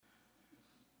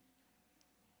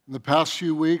In the past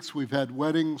few weeks, we've had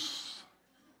weddings,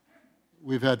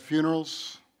 we've had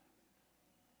funerals.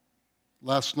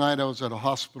 Last night, I was at a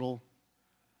hospital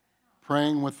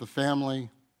praying with the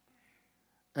family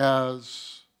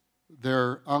as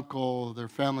their uncle, their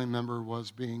family member, was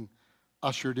being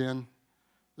ushered in.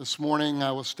 This morning,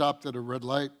 I was stopped at a red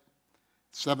light,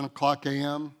 7 o'clock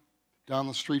a.m., down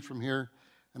the street from here,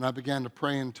 and I began to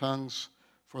pray in tongues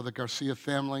for the Garcia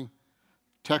family.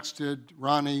 Texted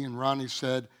Ronnie, and Ronnie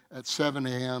said at 7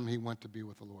 a.m. he went to be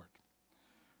with the Lord.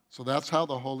 So that's how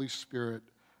the Holy Spirit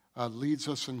leads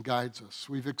us and guides us.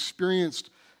 We've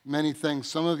experienced many things.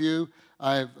 Some of you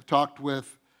I've talked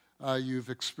with,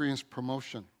 you've experienced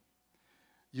promotion.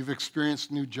 You've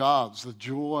experienced new jobs, the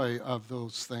joy of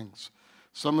those things.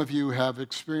 Some of you have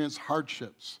experienced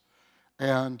hardships.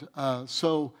 And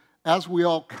so as we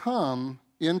all come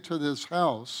into this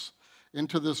house,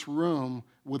 into this room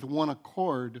with one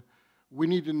accord, we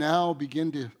need to now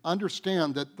begin to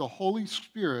understand that the Holy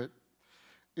Spirit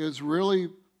is really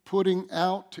putting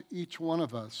out to each one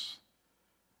of us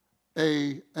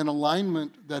an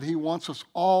alignment that he wants us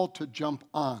all to jump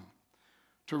on,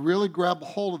 to really grab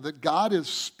hold of, that God is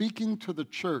speaking to the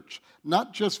church,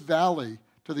 not just Valley,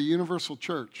 to the universal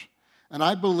church. And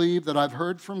I believe that I've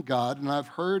heard from God, and I've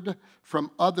heard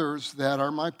from others that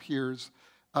are my peers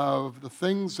of the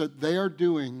things that they are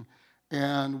doing,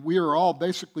 and we are all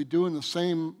basically doing the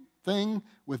same thing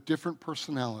with different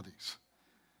personalities.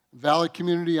 Valley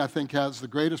Community, I think, has the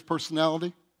greatest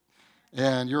personality,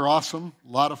 and you're awesome,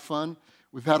 a lot of fun.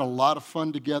 We've had a lot of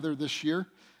fun together this year,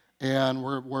 and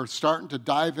we're starting to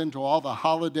dive into all the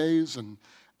holidays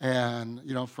and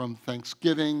you know, from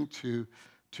Thanksgiving to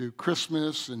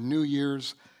Christmas and New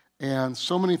Year's, and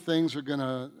so many things are going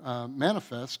to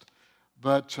manifest.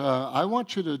 But I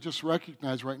want you to just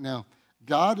recognize right now,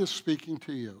 God is speaking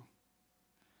to you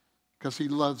because he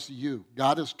loves you.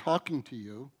 God is talking to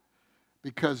you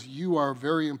because you are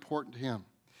very important to him.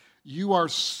 You are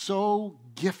so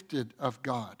gifted of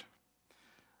God.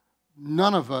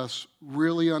 None of us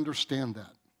really understand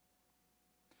that.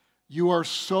 You are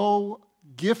so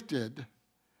gifted,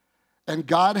 and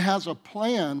God has a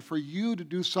plan for you to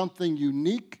do something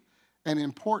unique and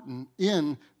important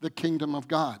in the kingdom of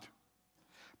God.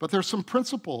 But there's some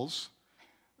principles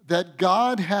that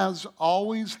God has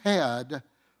always had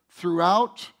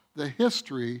throughout the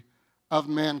history of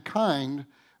mankind,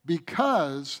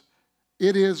 because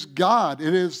it is God.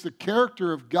 It is the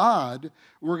character of God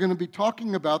we're going to be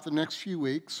talking about the next few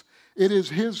weeks. It is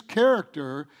his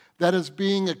character that is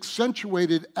being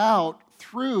accentuated out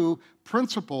through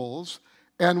principles.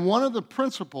 And one of the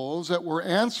principles that we're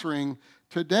answering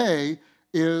today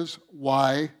is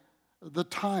why the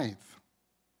tithe.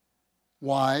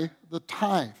 Why the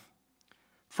tithe?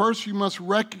 First, you must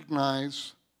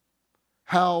recognize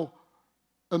how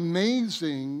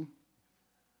amazing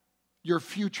your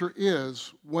future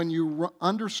is when you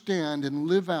understand and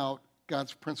live out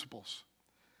God's principles.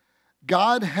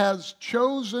 God has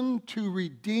chosen to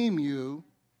redeem you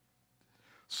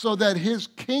so that his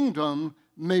kingdom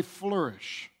may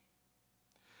flourish.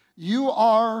 You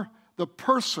are the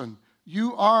person,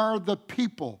 you are the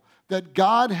people that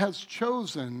God has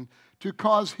chosen to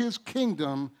cause his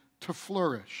kingdom to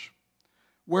flourish.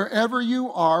 Wherever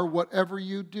you are, whatever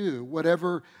you do,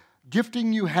 whatever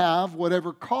gifting you have,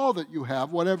 whatever call that you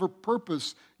have, whatever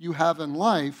purpose you have in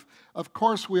life, of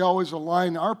course we always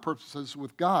align our purposes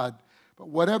with God, but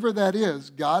whatever that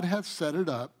is, God has set it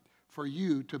up for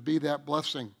you to be that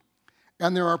blessing.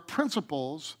 And there are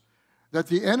principles that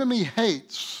the enemy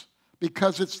hates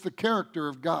because it's the character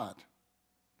of God.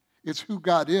 It's who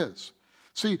God is.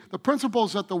 See, the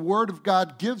principles that the Word of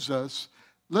God gives us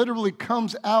literally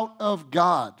comes out of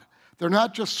God. They're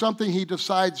not just something he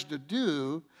decides to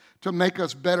do to make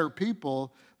us better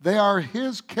people. They are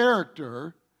his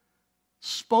character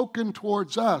spoken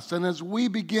towards us. And as we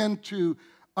begin to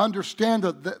understand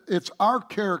that it's our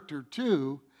character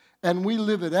too, and we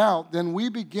live it out, then we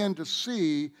begin to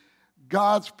see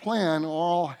God's plan, or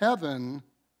all heaven,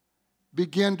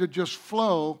 begin to just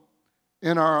flow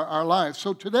in our lives.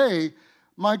 So today,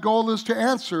 my goal is to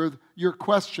answer your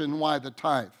question, why the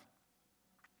tithe?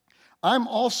 I'm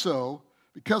also,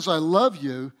 because I love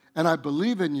you and I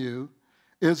believe in you,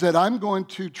 is that I'm going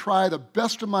to try the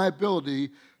best of my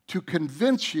ability to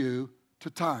convince you to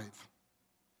tithe.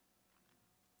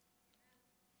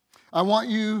 I want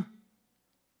you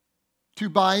to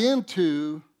buy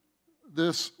into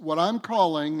this, what I'm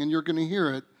calling, and you're going to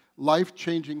hear it,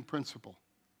 life-changing principle.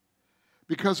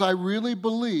 Because I really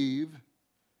believe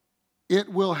it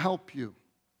will help you.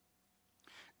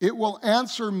 It will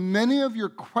answer many of your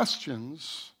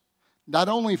questions, not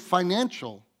only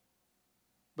financial,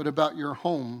 but about your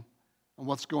home and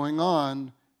what's going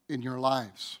on in your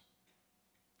lives.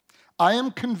 I am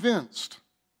convinced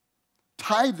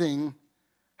tithing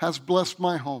has blessed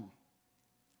my home.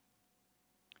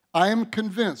 I am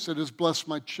convinced it has blessed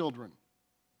my children.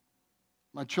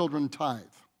 My children tithe.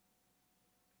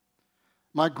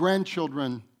 My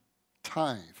grandchildren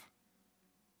tithe.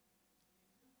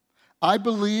 I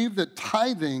believe that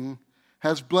tithing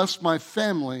has blessed my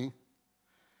family,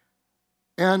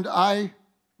 and I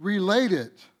relate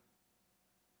it.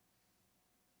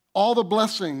 All the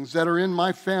blessings that are in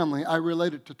my family, I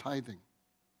relate it to tithing.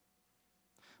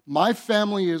 My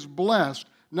family is blessed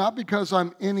not because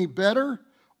I'm any better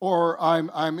or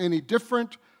I'm any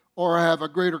different or I have a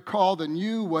greater call than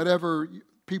you, whatever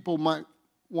people might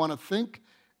want to think.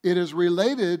 It is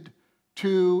related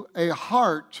to a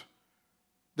heart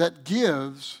that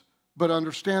gives but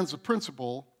understands the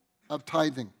principle of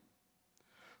tithing.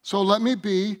 So let me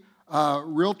be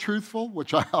real truthful,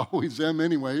 which I always am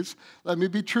anyways. Let me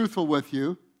be truthful with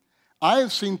you. I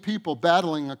have seen people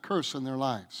battling a curse in their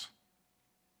lives.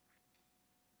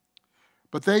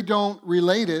 But they don't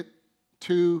relate it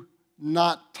to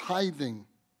not tithing.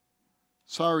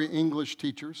 Sorry, English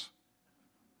teachers.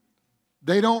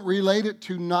 They don't relate it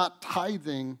to not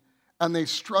tithing, and they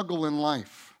struggle in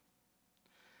life.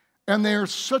 And they are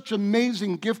such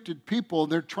amazing, gifted people.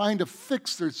 They're trying to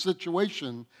fix their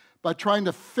situation by trying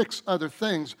to fix other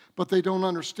things, but they don't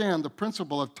understand the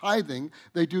principle of tithing.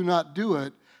 They do not do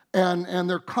it, and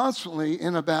they're constantly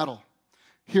in a battle.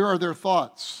 Here are their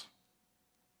thoughts.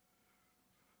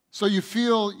 So you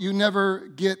feel you never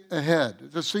get ahead.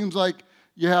 It just seems like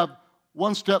you have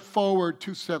one step forward,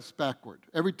 two steps backward.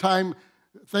 Every time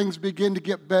things begin to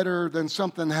get better, then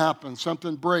something happens,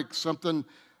 something breaks, something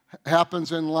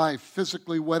happens in life,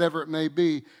 physically, whatever it may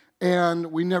be, and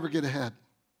we never get ahead.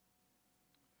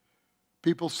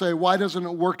 People say, why doesn't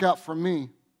it work out for me?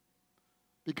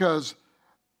 Because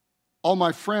all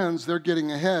my friends, they're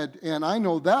getting ahead, and I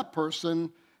know that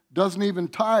person doesn't even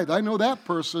tithe. I know that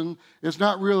person is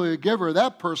not really a giver.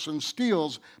 That person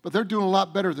steals, but they're doing a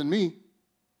lot better than me.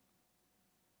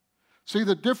 See,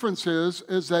 the difference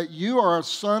is that you are a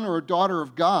son or a daughter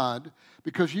of God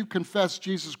because you confess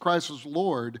Jesus Christ as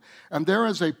Lord, and there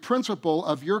is a principle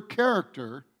of your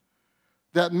character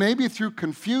that maybe through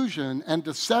confusion and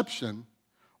deception,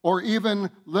 or even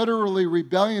literally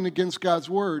rebellion against God's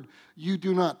word, you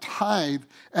do not tithe.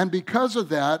 And because of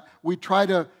that, we try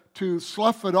to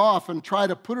slough it off and try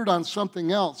to put it on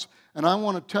something else. And I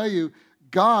want to tell you,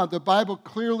 God, the Bible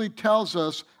clearly tells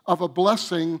us of a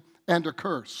blessing and a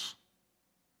curse.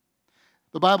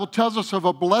 The Bible tells us of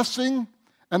a blessing,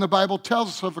 and the Bible tells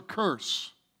us of a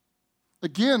curse.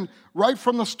 Again, right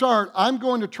from the start, I'm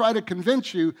going to try to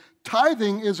convince you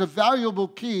tithing is a valuable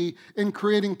key in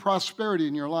creating prosperity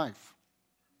in your life.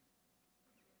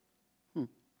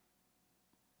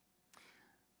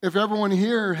 If everyone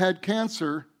here had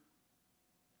cancer,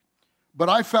 but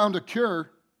I found a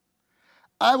cure,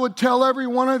 I would tell every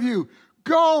one of you,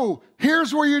 go,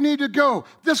 here's where you need to go.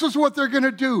 This is what they're going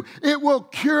to do. It will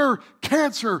cure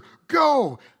cancer.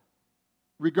 Go.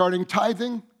 Regarding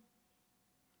tithing,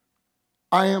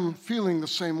 I am feeling the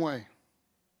same way.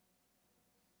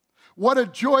 What a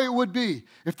joy it would be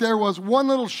if there was one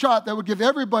little shot that would give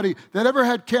everybody that ever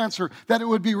had cancer that it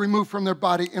would be removed from their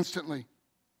body instantly.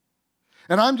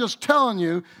 And I'm just telling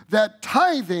you that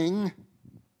tithing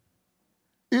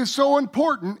is so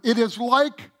important. It is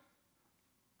like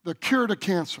the cure to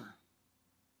cancer,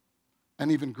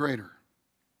 and even greater.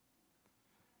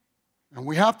 And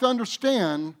we have to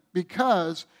understand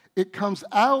because it comes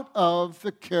out of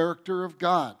the character of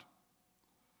God.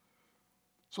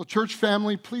 So church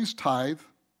family, please tithe.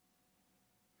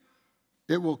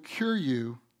 It will cure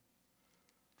you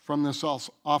from this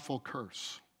awful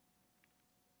curse.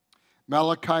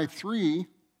 Malachi 3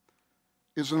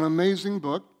 is an amazing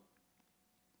book.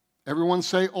 Everyone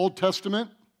say Old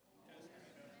Testament.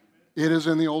 It is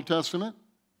in the Old Testament.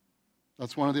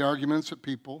 That's one of the arguments that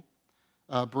people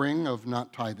bring of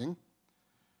not tithing.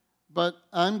 But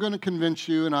I'm going to convince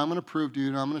you, and I'm going to prove to you,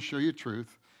 and I'm going to show you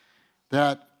truth,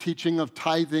 that teaching of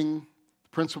tithing, the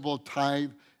principle of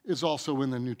tithe, is also in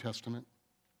the New Testament.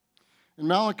 In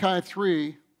Malachi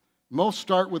 3, most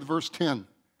start with verse 10,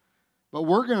 but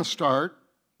we're going to start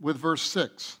with verse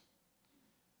 6.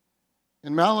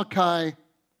 In Malachi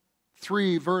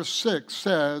 3, verse 6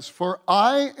 says, "For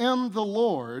I am the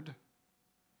Lord,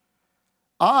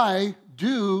 I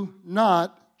do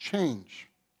not change.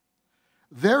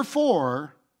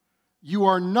 Therefore, you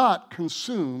are not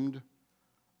consumed,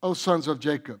 O sons of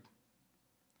Jacob."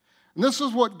 And this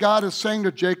is what God is saying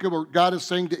to Jacob, or God is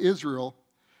saying to Israel.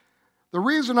 The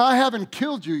reason I haven't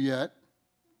killed you yet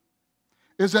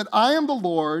is that I am the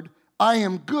Lord, I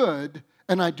am good,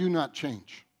 and I do not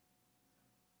change.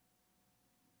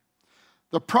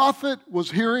 The prophet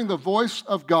was hearing the voice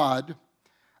of God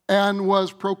and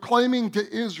was proclaiming to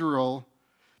Israel,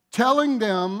 telling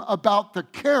them about the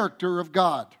character of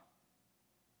God.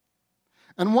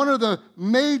 And one of the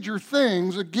major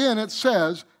things, again, it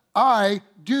says, I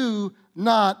do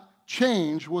not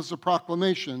change, was the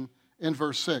proclamation in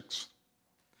verse 6.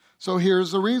 So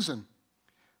here's the reason.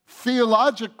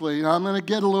 Theologically, and I'm going to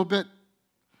get a little bit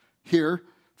here,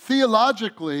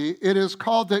 theologically, it is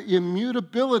called the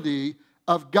immutability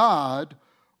of God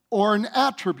or an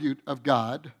attribute of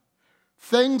God,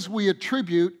 things we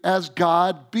attribute as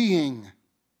God being.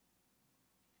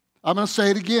 I'm going to say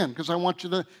it again because I want you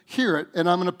to hear it, and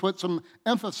I'm going to put some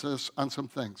emphasis on some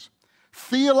things.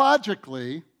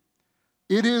 Theologically,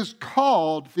 it is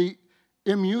called the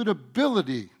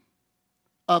immutability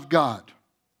of God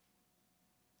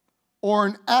or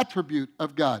an attribute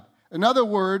of God. In other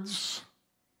words,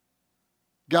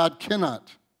 God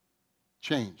cannot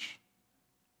change.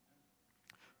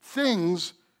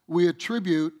 Things we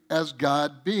attribute as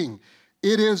God being.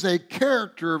 It is a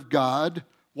character of God,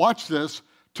 watch this,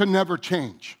 to never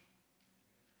change.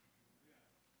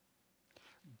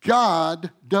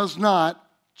 God does not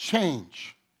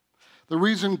change. The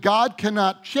reason God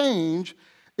cannot change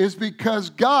is because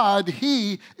God,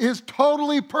 He is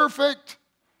totally perfect.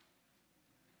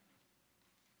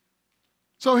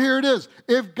 So here it is.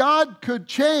 If God could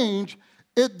change,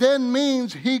 it then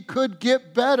means He could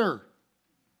get better.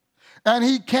 And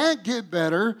He can't get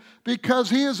better because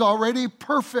He is already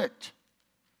perfect.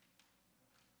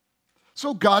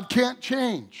 So God can't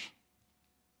change.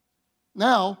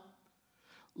 Now,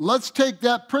 let's take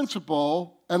that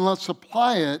principle and let's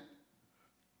apply it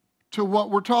to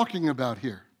what we're talking about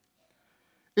here.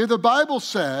 If the Bible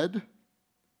said,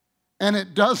 and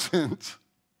it doesn't,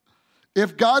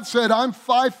 if God said, I'm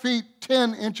 5 feet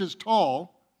 10 inches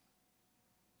tall,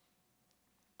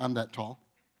 I'm that tall.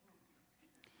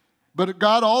 But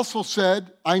God also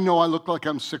said, I know I look like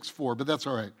I'm 6'4", but that's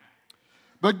all right.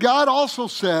 But God also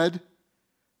said,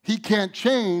 He can't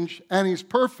change and He's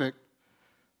perfect.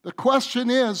 The question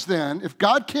is then, if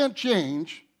God can't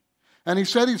change, and He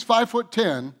said He's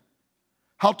 5'10",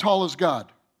 how tall is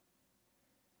God?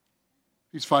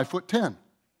 He's 5'10".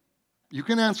 You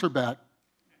can answer back.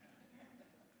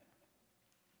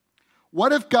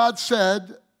 What if God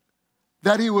said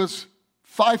that He was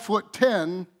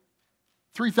 5'10",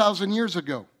 3,000 years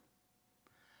ago?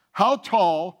 How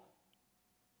tall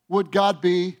would God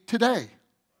be today?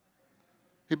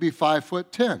 He'd be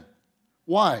 5'10".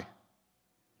 Why?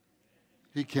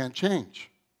 He can't change.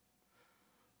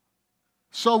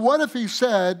 So what if He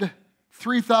said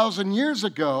 3,000 years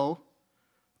ago,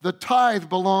 the tithe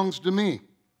belongs to me?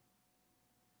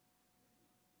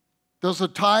 Does the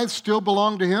tithe still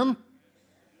belong to Him?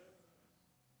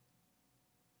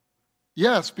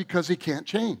 Yes, because He can't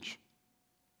change.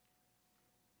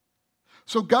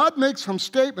 So God makes some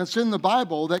statements in the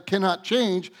Bible that cannot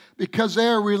change because they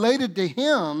are related to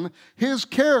Him, His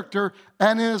character,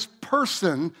 and His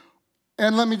person.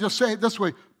 And let me just say it this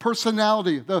way,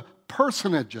 personality, the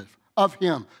personage of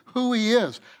Him, who He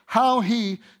is, how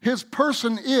His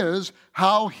person is,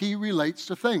 how He relates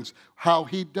to things, how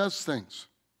He does things.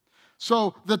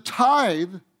 So the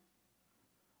tithe,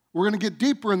 we're going to get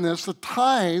deeper in this, the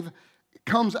tithe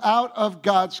comes out of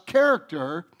God's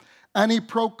character, and He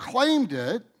proclaimed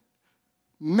it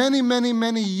many, many,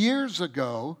 many years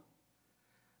ago.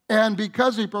 And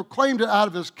because He proclaimed it out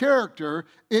of His character,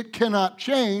 it cannot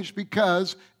change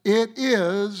because it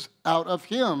is out of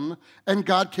Him, and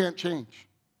God can't change.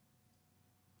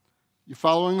 You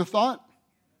following the thought?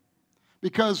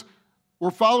 Because we're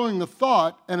following the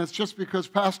thought, and it's just because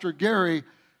Pastor Gary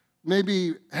may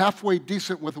be halfway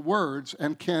decent with words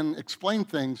and can explain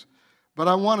things, but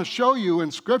I want to show you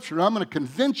in Scripture, and I'm going to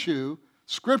convince you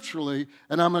scripturally,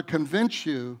 and I'm going to convince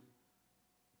you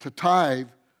to tithe,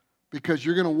 because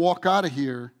you're going to walk out of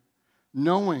here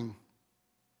knowing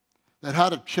that how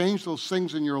to change those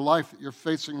things in your life that you're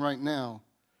facing right now,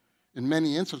 in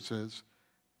many instances,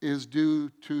 is due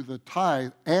to the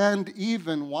tithe, and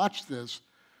even, watch this,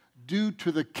 due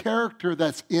to the character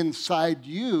that's inside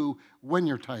you when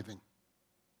you're tithing.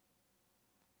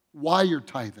 Why you're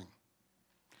tithing.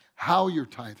 How you're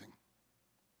tithing.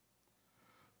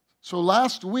 So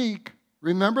last week,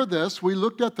 remember this, we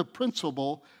looked at the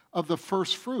principle of the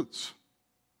first fruits,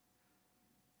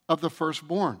 of the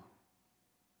firstborn.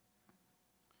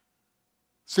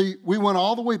 See, we went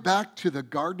all the way back to the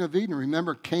Garden of Eden.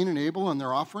 Remember Cain and Abel and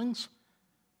their offerings?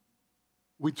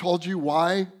 We told you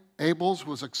why Abel's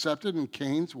was accepted and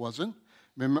Cain's wasn't.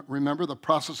 Remember the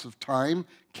process of time?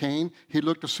 Cain, he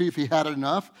looked to see if he had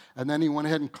enough, and then he went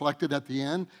ahead and collected at the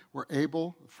end. Where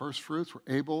Abel, the first fruits were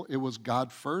Abel, it was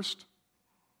God first.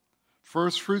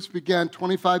 First fruits began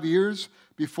 25 years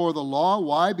before the law.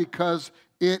 Why? Because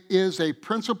it is a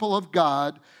principle of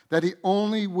God that he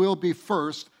only will be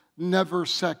first, never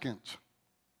second.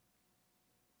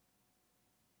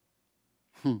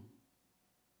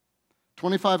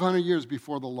 2,500 years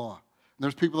before the law. And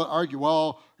there's people that argue,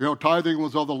 well, tithing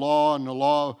was of the law, and the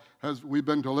law we've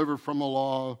been delivered from the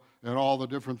law and all the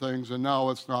different things, and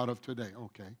now it's not of today.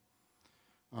 Okay.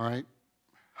 All right.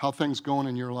 How things going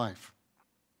in your life?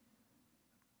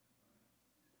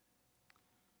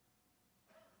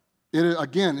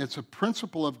 Again, it's a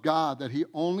principle of God that he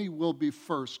only will be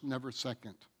first, never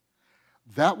second.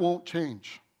 That won't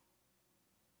change.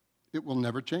 It will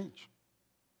never change.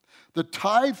 The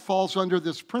tithe falls under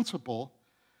this principle,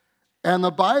 and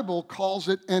the Bible calls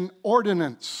it an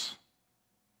ordinance.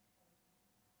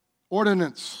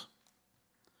 Ordinance.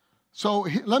 So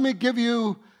let me give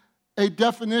you a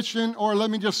definition, or let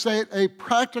me just say it, a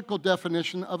practical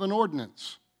definition of an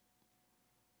ordinance.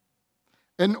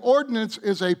 An ordinance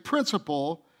is a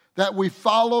principle that we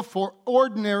follow for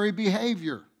ordinary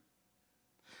behavior.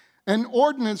 An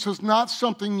ordinance is not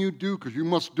something you do because you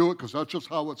must do it because that's just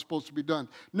how it's supposed to be done.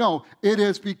 No, it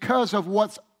is because of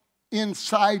what's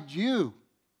inside you.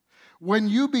 When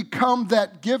you become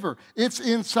that giver, it's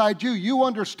inside you. You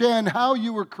understand how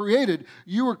you were created.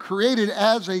 You were created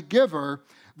as a giver.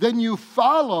 Then you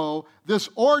follow this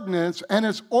ordinance and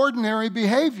its ordinary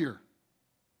behavior.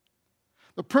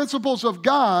 The principles of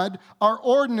God are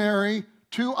ordinary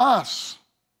to us,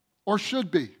 or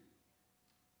should be.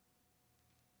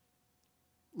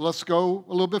 Let's go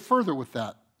a little bit further with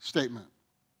that statement.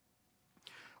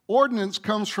 Ordinance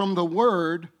comes from the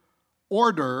word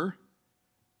order,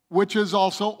 which is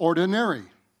also ordinary.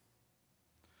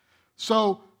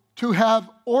 So to have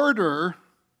order,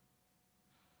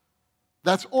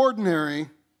 that's ordinary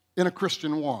in a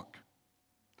Christian walk.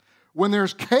 When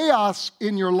there's chaos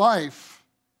in your life,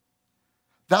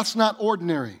 that's not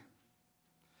ordinary,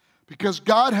 because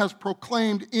God has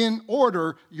proclaimed in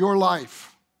order your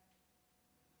life.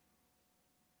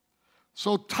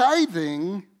 So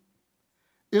tithing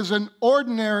is an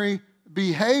ordinary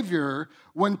behavior.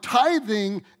 When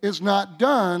tithing is not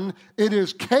done, it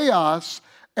is chaos,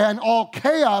 and all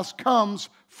chaos comes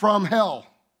from hell.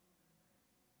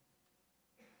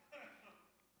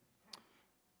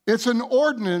 It's an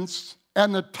ordinance,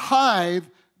 and the tithe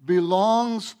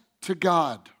belongs to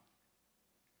God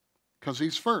because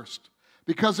he's first.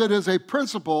 Because it is a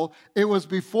principle, it was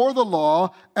before the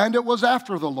law and it was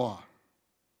after the law.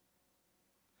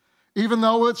 Even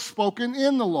though it's spoken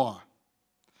in the law.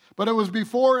 But it was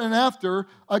before and after,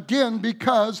 again,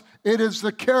 because it is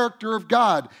the character of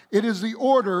God. It is the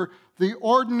order, the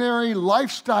ordinary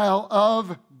lifestyle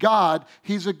of God.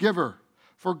 He's a giver.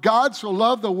 For God so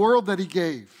loved the world that he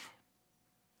gave.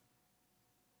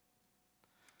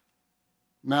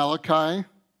 Malachi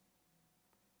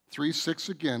 3:6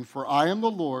 again. For I am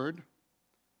the Lord,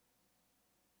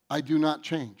 I do not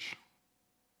change.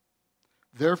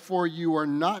 Therefore you are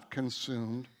not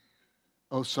consumed,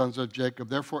 O sons of Jacob.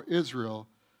 Therefore, Israel,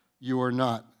 you are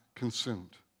not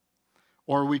consumed.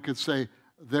 Or we could say,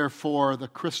 therefore, the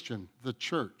Christian, the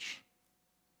church,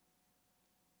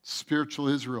 spiritual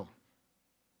Israel,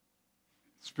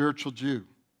 spiritual Jew.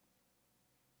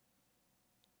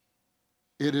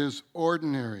 It is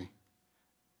ordinary,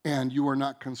 and you are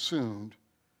not consumed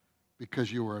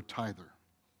because you are a tither.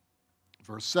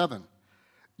 Verse 7,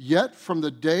 yet from the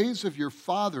days of your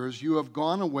fathers you have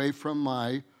gone away from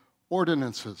my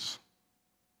ordinances,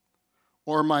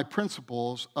 or my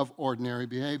principles of ordinary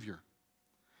behavior,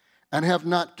 and have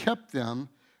not kept them.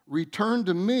 Return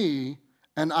to me,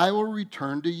 and I will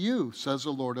return to you, says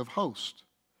the Lord of hosts.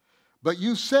 But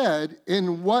you said,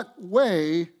 in what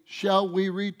way shall we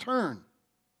return?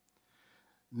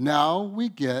 Now we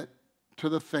get to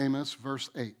the famous verse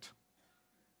 8.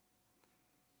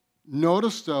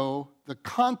 Notice, though, the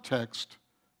context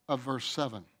of verse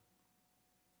 7.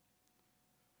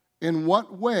 In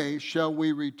what way shall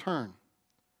we return?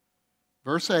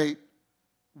 Verse 8,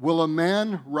 will a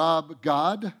man rob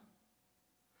God?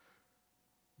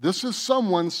 This is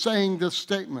someone saying this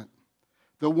statement,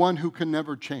 the one who can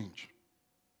never change.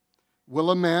 Will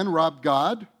a man rob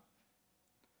God?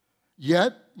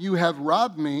 Yet you have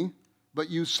robbed me,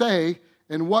 but you say,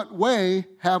 in what way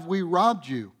have we robbed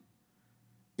you?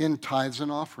 In tithes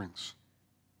and offerings.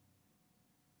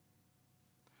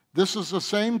 This is the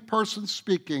same person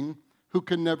speaking who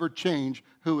can never change,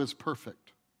 who is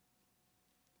perfect.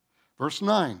 Verse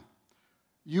 9,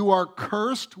 you are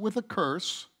cursed with a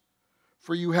curse,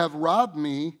 for you have robbed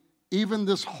me, even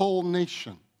this whole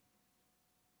nation.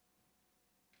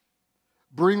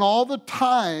 Bring all the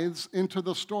tithes into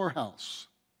the storehouse,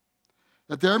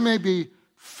 that there may be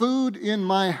food in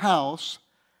my house,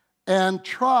 and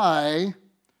try,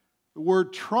 the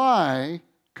word try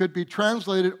could be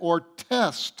translated or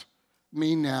test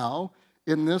me now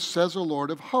in this, says the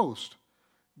Lord of hosts.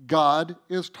 God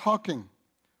is talking.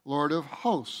 Lord of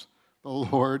hosts, the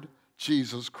Lord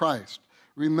Jesus Christ.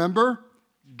 Remember,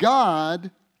 God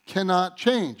cannot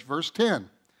change. Verse 10.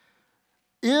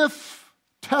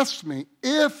 Test me,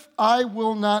 if I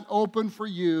will not open for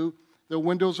you the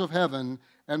windows of heaven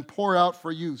and pour out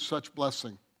for you such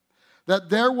blessing, that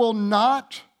there will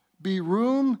not be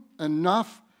room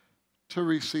enough to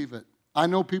receive it. I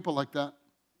know people like that.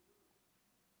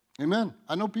 Amen.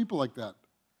 I know people like that.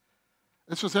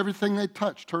 It's just everything they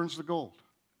touch turns to gold.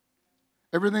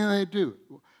 Everything they do.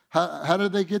 How do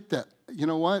they get that? You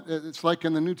know what? It's like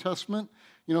in the New Testament.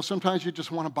 You know, sometimes you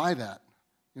just want to buy that.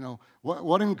 You know,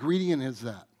 what ingredient is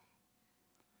that?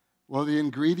 Well, the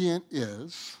ingredient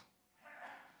is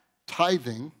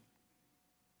tithing,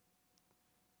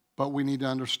 but we need to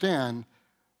understand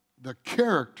the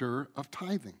character of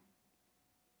tithing.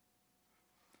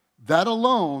 That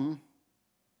alone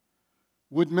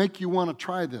would make you want to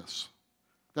try this,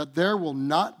 that there will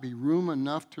not be room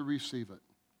enough to receive it.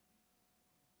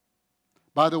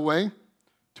 By the way,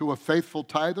 to a faithful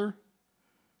tither,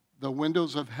 the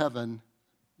windows of heaven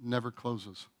never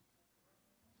closes.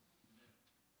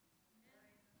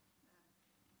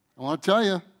 I want to tell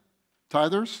you,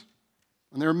 tithers,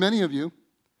 and there are many of you,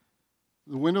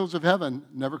 the windows of heaven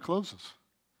never closes.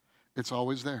 It's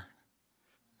always there.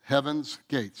 Heaven's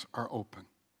gates are open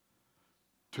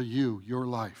to you, your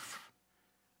life.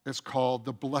 It's called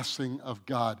the blessing of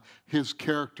God, His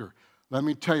character. Let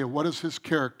me tell you, what is His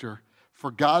character? For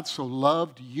God so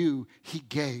loved you, He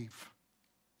gave.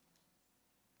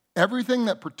 Everything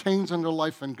that pertains unto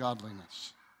life and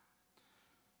godliness.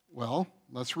 Well,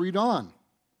 let's read on.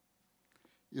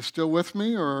 You still with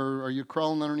me, or are you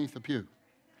crawling underneath the pew?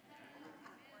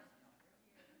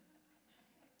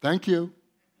 Thank you.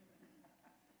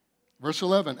 Verse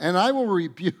 11, and I will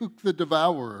rebuke the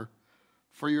devourer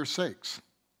for your sakes.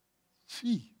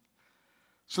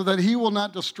 So that he will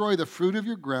not destroy the fruit of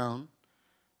your ground,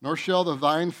 nor shall the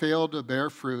vine fail to bear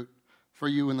fruit for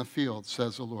you in the field,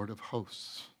 says the Lord of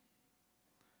hosts.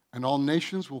 And all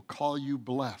nations will call you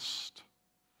blessed,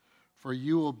 for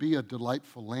you will be a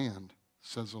delightful land,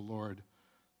 says the Lord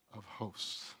of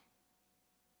hosts.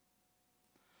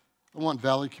 I want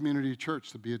Valley Community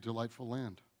Church to be a delightful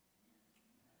land.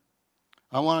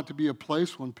 I want it to be a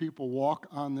place when people walk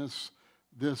on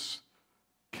this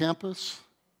campus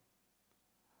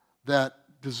that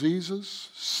diseases,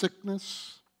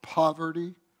 sickness,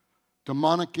 poverty,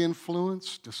 demonic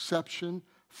influence, deception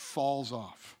falls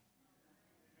off.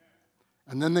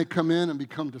 And then they come in and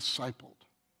become discipled.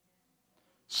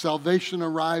 Salvation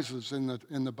arises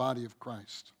in the body of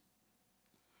Christ.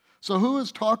 So who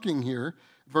is talking here?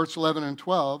 Verse 11 and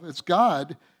 12. It's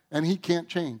God, and He can't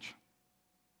change.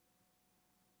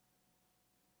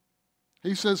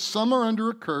 He says, some are under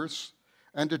a curse,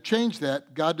 and to change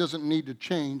that, God doesn't need to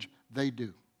change, they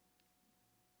do.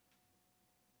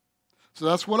 So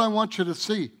that's what I want you to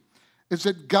see, is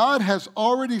that God has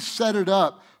already set it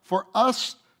up for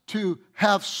us to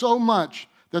have so much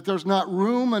that there's not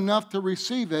room enough to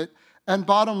receive it. And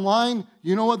bottom line,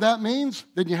 you know what that means?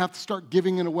 Then you have to start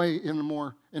giving it away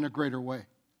in a greater way.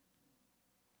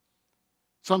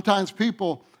 Sometimes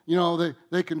people, you know,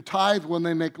 they can tithe when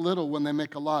they make little. When they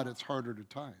make a lot, it's harder to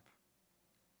tithe.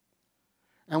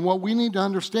 And what we need to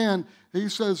understand, he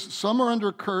says, some are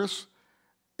under curse,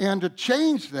 and to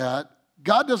change that,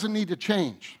 God doesn't need to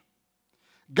change.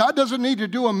 God doesn't need to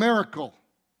do a miracle.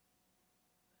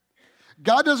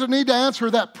 God doesn't need to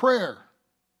answer that prayer.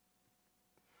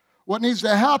 What needs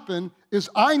to happen is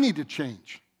I need to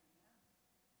change.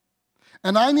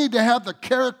 And I need to have the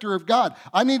character of God.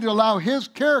 I need to allow His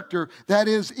character that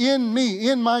is in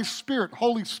me, in my spirit,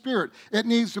 Holy Spirit. It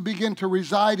needs to begin to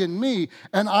reside in me.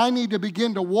 And I need to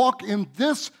begin to walk in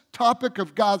this topic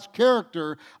of God's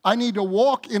character. I need to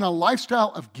walk in a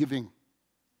lifestyle of giving.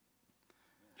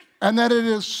 And that it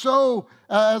is so,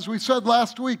 as we said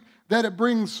last week, that it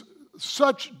brings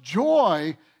such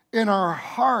joy in our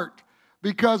heart.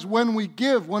 Because when we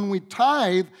give, when we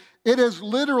tithe, it is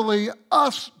literally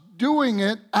us doing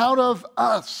it out of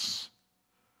us.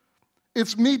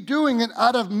 It's me doing it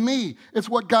out of me. It's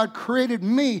what God created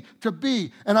me to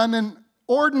be. And I'm in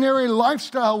ordinary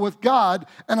lifestyle with God,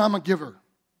 and I'm a giver.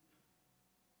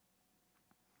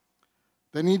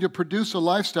 They need to produce a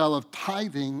lifestyle of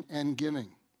tithing and giving.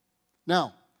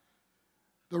 Now,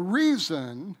 the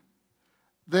reason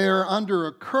they are under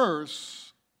a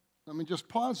curse, let me just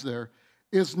pause there,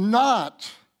 is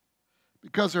not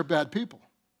because they're bad people.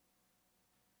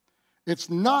 It's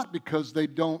not because they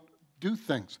don't do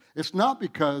things. It's not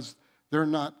because they're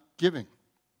not giving.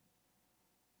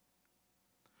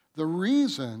 The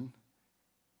reason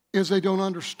is they don't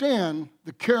understand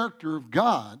the character of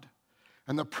God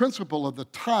and the principle of the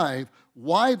tithe,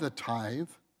 why the tithe,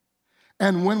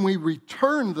 and when we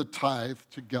return the tithe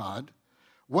to God,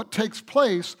 what takes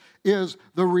place is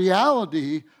the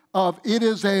reality of it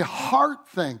is a heart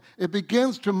thing. It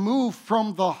begins to move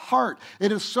from the heart.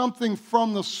 It is something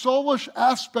from the soulish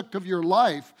aspect of your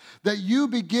life that you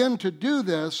begin to do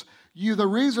this. The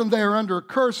reason they are under a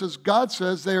curse is God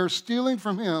says they are stealing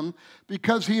from him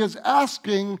because he is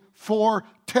asking for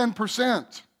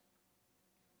 10%.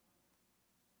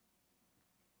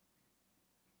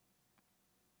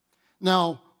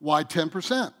 Now, why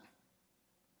 10%?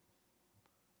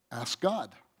 Ask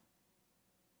God.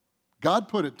 God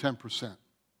put it 10%.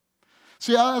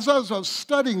 See, as I was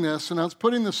studying this and I was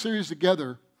putting the series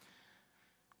together,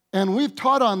 and we've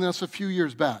taught on this a few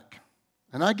years back,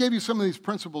 and I gave you some of these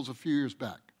principles a few years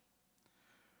back.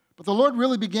 But the Lord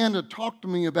really began to talk to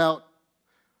me about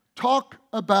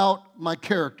my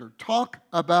character, talk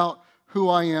about who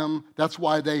I am. That's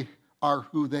why they are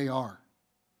who they are.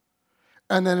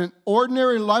 And then an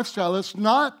ordinary lifestyle, it's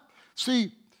not,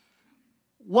 see,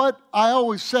 what I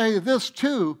always say this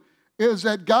too, is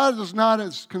that God is not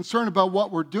as concerned about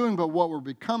what we're doing, but what we're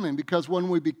becoming. Because when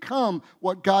we become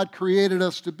what God created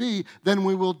us to be, then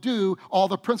we will do all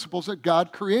the principles that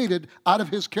God created out of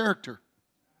his character.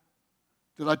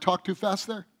 Did I talk too fast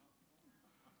there?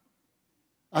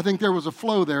 I think there was a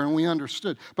flow there and we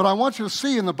understood. But I want you to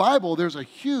see in the Bible, there's a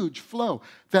huge flow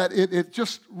that it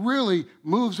just really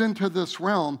moves into this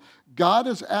realm. God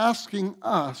is asking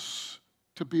us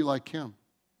to be like him.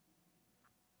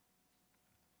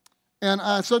 And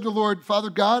I said to the Lord, Father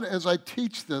God, as I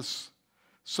teach this,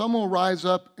 some will rise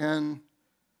up and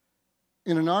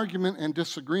in an argument and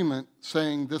disagreement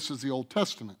saying this is the Old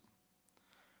Testament.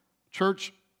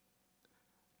 Church,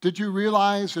 did you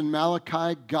realize in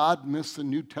Malachi God missed the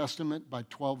New Testament by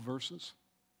 12 verses?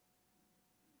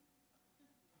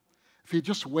 If he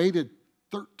just waited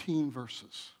 13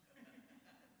 verses,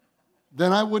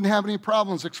 then I wouldn't have any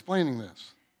problems explaining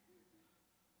this.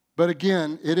 But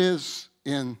again, it is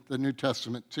in the New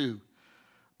Testament too.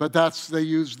 But they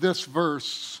use this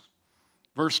verse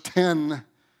 10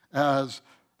 as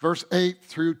verse 8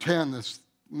 through 10, this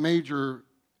major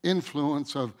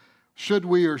influence of should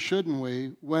we or shouldn't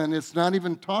we, when it's not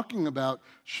even talking about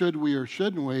should we or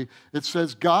shouldn't we. It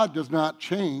says God does not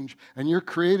change and you're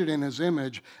created in his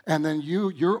image, and then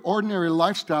your ordinary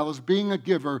lifestyle is being a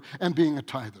giver and being a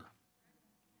tither.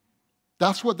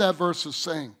 That's what that verse is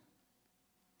saying.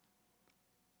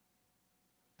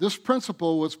 This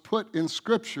principle was put in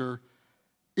Scripture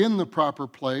in the proper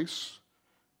place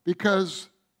because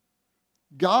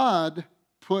God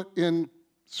put in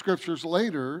Scriptures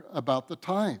later about the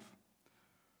tithe.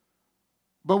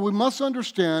 But we must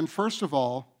understand, first of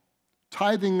all,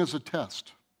 tithing is a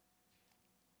test.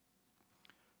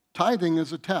 Tithing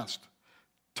is a test.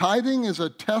 Tithing is a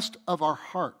test of our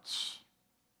hearts.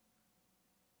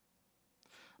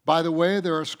 By the way,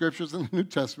 there are scriptures in the New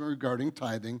Testament regarding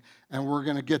tithing, and we're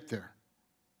going to get there.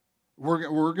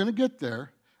 We're going to get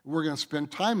there. We're going to spend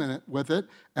time in it with it,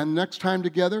 and next time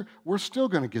together, we're still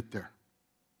going to get there.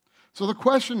 So the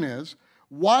question is,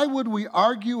 why would we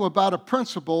argue about a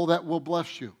principle that will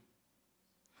bless you?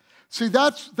 See,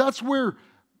 that's where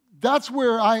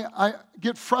I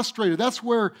get frustrated. That's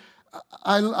where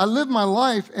I live my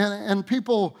life, and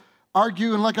people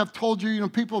argue, and like I've told you,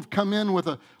 people have come in with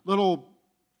a little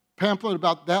pamphlet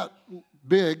about that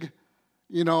big,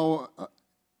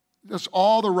 just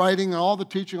all the writing and all the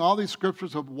teaching, all these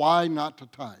scriptures of why not to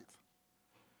tithe.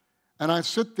 And I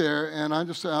sit there and I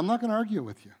just say, I'm not going to argue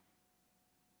with you.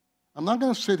 I'm not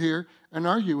going to sit here and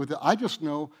argue with it. I just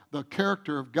know the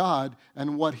character of God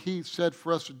and what he said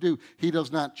for us to do. He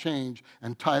does not change,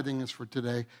 and tithing is for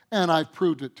today. And I've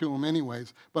proved it to him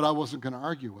anyways, but I wasn't going to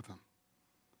argue with him.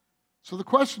 So the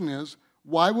question is,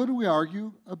 why would we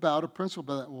argue about a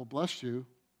principle that will bless you?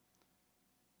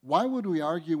 Why would we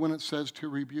argue when it says to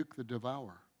rebuke the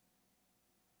devourer?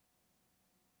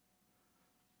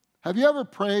 Have you ever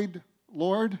prayed,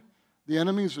 Lord, the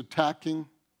enemy is attacking?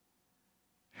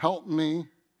 Help me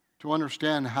to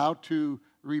understand how to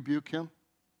rebuke him.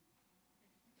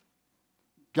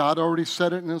 God already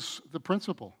said it in the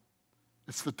principle.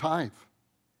 It's the tithe.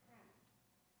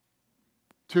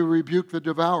 to rebuke the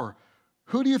devourer.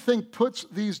 Who do you think puts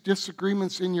these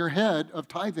disagreements in your head of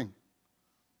tithing?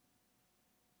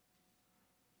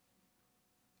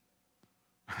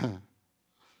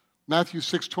 Matthew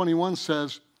 6:21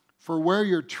 says, "For where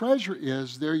your treasure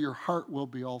is, there your heart will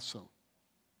be also."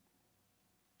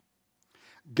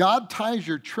 God ties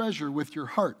your treasure with your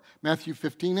heart. Matthew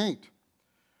 15:8.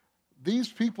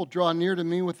 "These people draw near to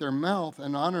me with their mouth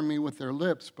and honor me with their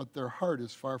lips, but their heart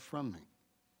is far from me."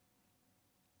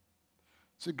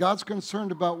 See, God's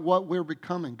concerned about what we're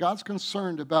becoming. God's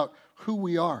concerned about who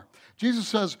we are. Jesus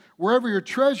says, wherever your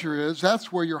treasure is,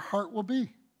 that's where your heart will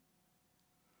be.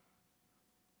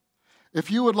 If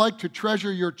you would like to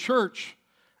treasure your church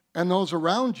and those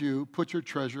around you, put your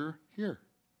treasure here.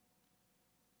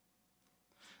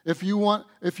 If you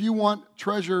want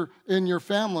treasure in your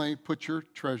family, put your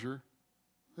treasure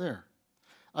there.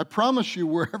 I promise you,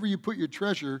 wherever you put your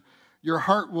treasure, your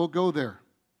heart will go there.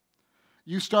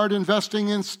 You start investing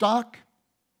in stock,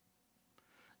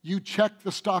 you check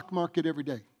the stock market every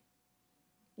day.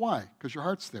 Why? Because your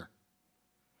heart's there.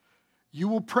 You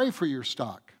will pray for your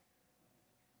stock.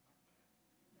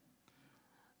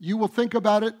 You will think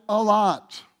about it a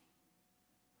lot.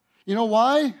 You know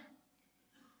why?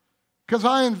 Because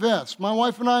I invest. My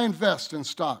wife and I invest in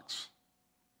stocks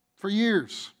for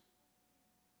years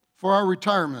for our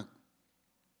retirement.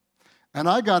 And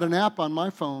I got an app on my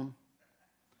phone.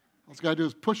 All I got to do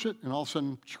is push it, and all of a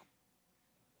sudden,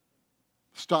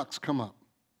 stocks come up.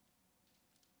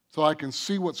 So I can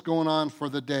see what's going on for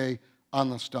the day on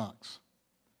the stocks.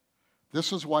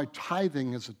 This is why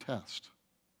tithing is a test.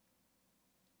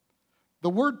 The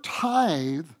word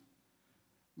tithe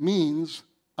means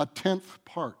a tenth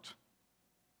part.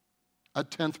 A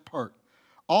tenth part.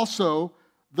 Also,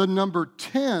 the number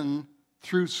 10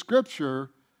 through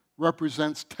Scripture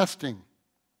represents testing.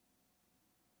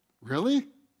 Really?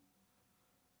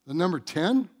 The number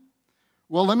 10?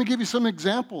 Well, let me give you some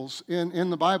examples in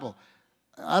the Bible.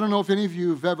 I don't know if any of you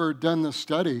have ever done this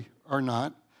study or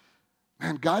not.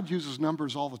 Man, God uses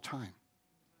numbers all the time.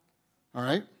 All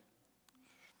right?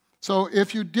 So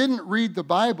if you didn't read the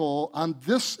Bible on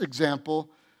this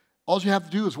example, all you have to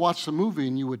do is watch the movie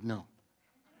and you would know.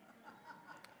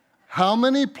 How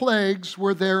many plagues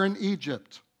were there in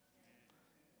Egypt?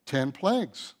 10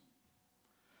 plagues.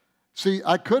 See,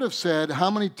 I could have said, how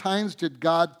many times did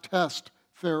God test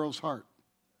Pharaoh's heart?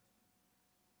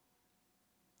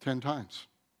 10 times.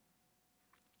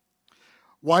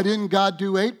 Why didn't God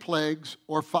do 8 plagues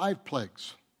or 5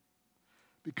 plagues?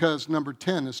 Because number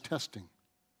 10 is testing.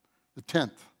 The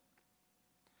 10th.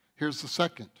 Here's the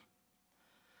second.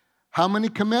 How many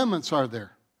commandments are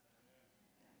there?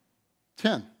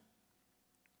 10.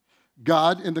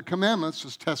 God in the commandments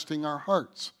is testing our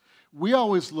hearts. We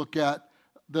always look at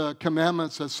the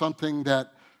commandments as something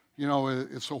that,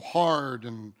 is so hard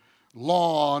and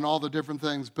law and all the different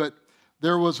things. But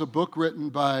there was a book written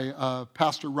by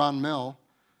Pastor Ron Mill,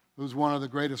 who's one of the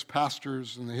greatest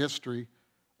pastors in the history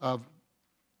of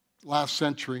last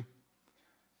century.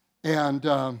 And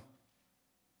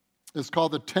it's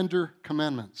called The Tender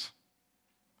Commandments.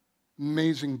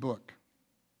 Amazing book.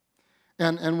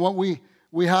 And what we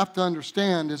have to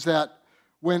understand is that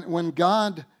when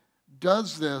God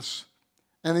does this,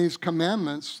 and these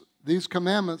commandments,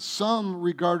 some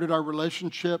regarded our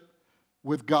relationship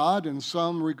with God and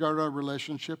some regarded our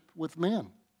relationship with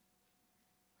man.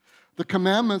 The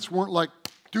commandments weren't like,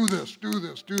 do this,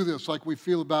 like we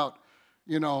feel about,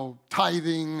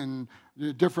 tithing and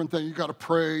different things. You got to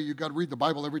pray, you got to read the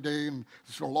Bible every day, and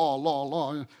it's a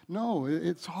law. No,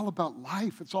 it's all about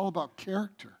life. It's all about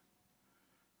character.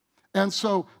 And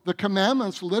so the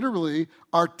commandments literally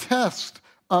are tests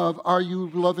of, are you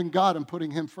loving God and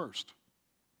putting Him first?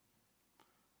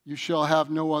 You shall have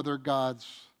no other gods.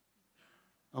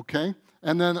 Okay?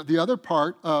 And then the other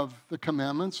part of the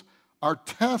commandments are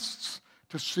tests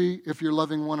to see if you're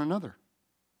loving one another.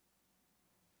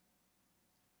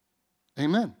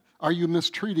 Amen. Are you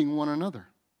mistreating one another?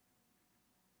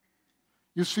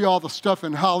 You see all the stuff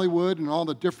in Hollywood and all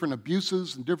the different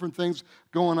abuses and different things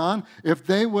going on. If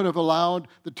they would have allowed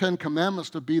the 10 Commandments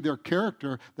to be their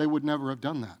character, they would never have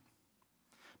done that.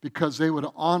 Because they would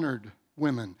have honored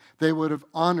women. They would have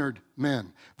honored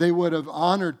men. They would have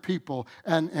honored people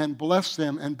and blessed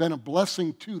them and been a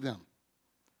blessing to them.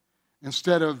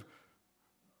 Instead of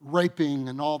raping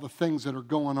and all the things that are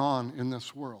going on in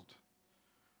this world.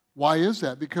 Why is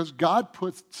that? Because God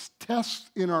puts tests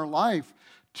in our life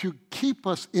to keep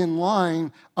us in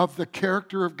line of the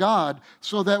character of God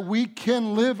so that we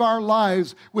can live our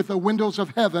lives with the windows of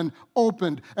heaven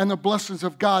opened and the blessings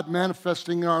of God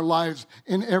manifesting in our lives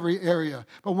in every area.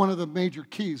 But one of the major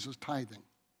keys is tithing.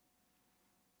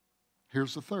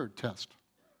 Here's the third test.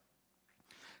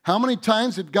 How many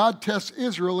times did God test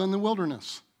Israel in the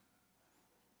wilderness?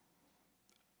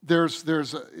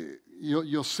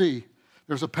 You'll see,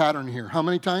 there's a pattern here. How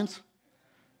many times?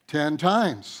 10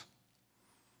 times.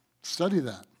 Study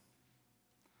that.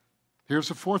 Here's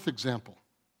a fourth example.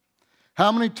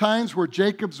 How many times were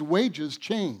Jacob's wages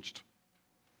changed?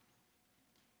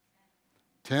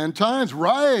 10 times.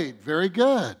 Right. Very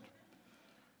good.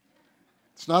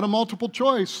 It's not a multiple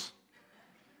choice.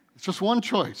 It's just one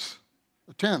choice.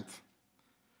 A tenth.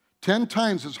 10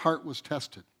 times his heart was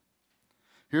tested.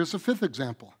 Here's the fifth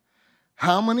example.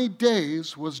 How many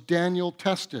days was Daniel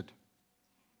tested?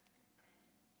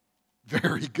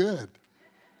 Very good.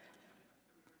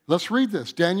 Let's read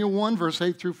this. Daniel 1, verse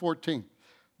 8 through 14.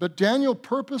 But Daniel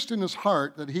purposed in his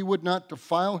heart that he would not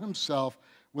defile himself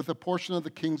with a portion of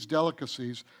the king's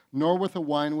delicacies, nor with the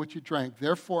wine which he drank.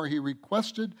 Therefore he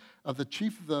requested of the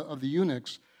chief of the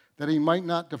eunuchs that he might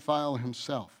not defile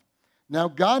himself. Now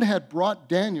God had brought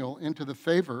Daniel into the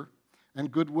favor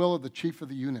and goodwill of the chief of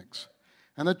the eunuchs.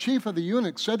 And the chief of the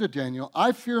eunuchs said to Daniel,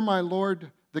 I fear my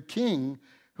lord the king,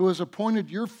 who has appointed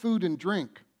your food and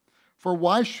drink. For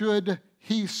why should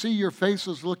he see your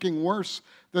faces looking worse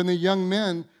than the young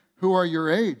men who are your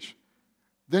age?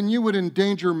 Then you would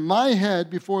endanger my head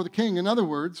before the king. In other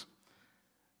words,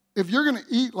 if you're going to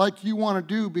eat like you want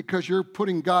to do because you're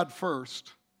putting God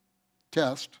first,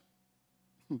 test,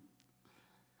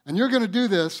 and you're going to do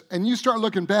this and you start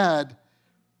looking bad,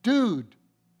 dude,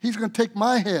 he's going to take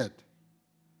my head.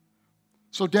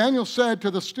 So Daniel said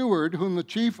to the steward, whom the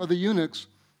chief of the eunuchs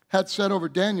had set over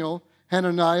Daniel,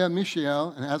 Hananiah,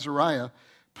 Mishael, and Azariah,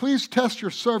 please test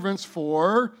your servants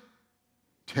for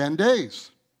 10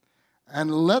 days,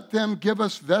 and let them give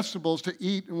us vegetables to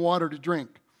eat and water to drink.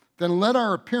 Then let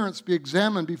our appearance be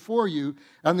examined before you,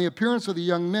 and the appearance of the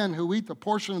young men who eat the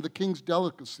portion of the king's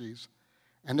delicacies.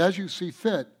 And as you see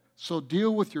fit, so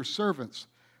deal with your servants.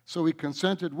 So he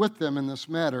consented with them in this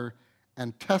matter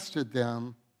and tested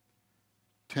them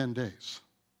 10 days.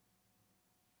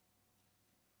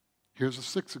 Here's a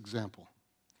sixth example.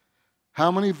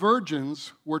 How many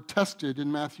virgins were tested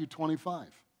in Matthew 25?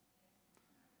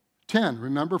 10.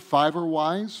 Remember, 5 are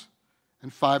wise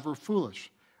and 5 are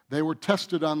foolish. They were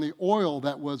tested on the oil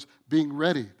that was being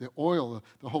ready, the oil,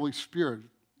 the Holy Spirit.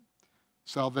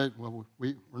 Salvation, well,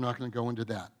 we're not going to go into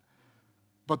that.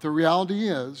 But the reality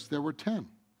is there were 10.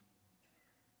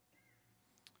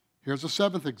 Here's a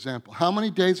seventh example. How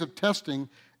many days of testing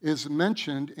is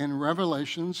mentioned in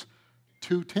Revelations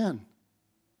 2:10?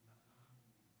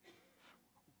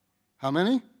 How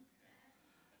many?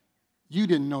 You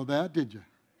didn't know that, did you?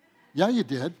 Yeah, you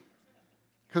did,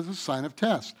 because it's a sign of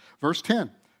test. Verse 10,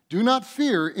 do not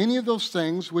fear any of those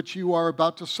things which you are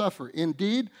about to suffer.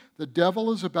 Indeed, the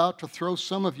devil is about to throw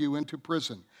some of you into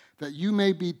prison, that you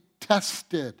may be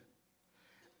tested,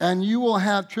 and you will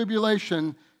have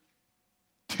tribulation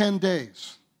 10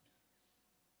 days.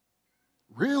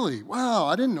 Really? Wow,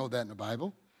 I didn't know that in the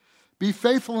Bible. Be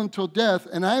faithful until death,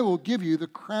 and I will give you the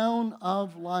crown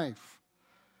of life.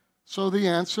 So the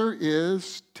answer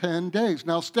is 10 days.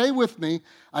 Now stay with me.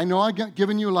 I know I've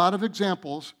given you a lot of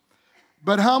examples,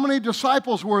 but how many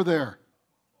disciples were there?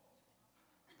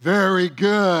 Very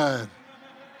good.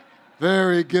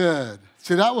 Very good.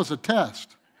 See, that was a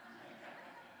test.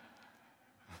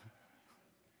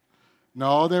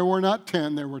 No, there were not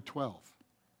 10, there were 12.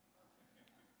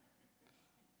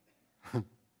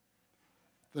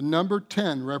 The number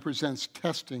 10 represents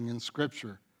testing in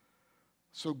Scripture.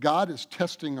 So God is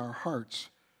testing our hearts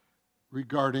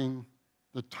regarding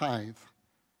the tithe,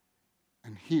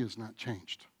 and He has not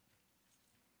changed.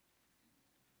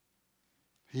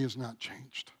 He has not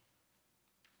changed.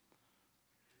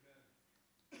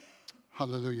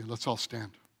 Hallelujah. Let's all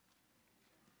stand.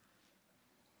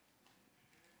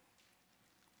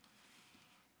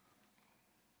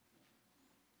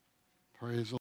 Praise the Lord.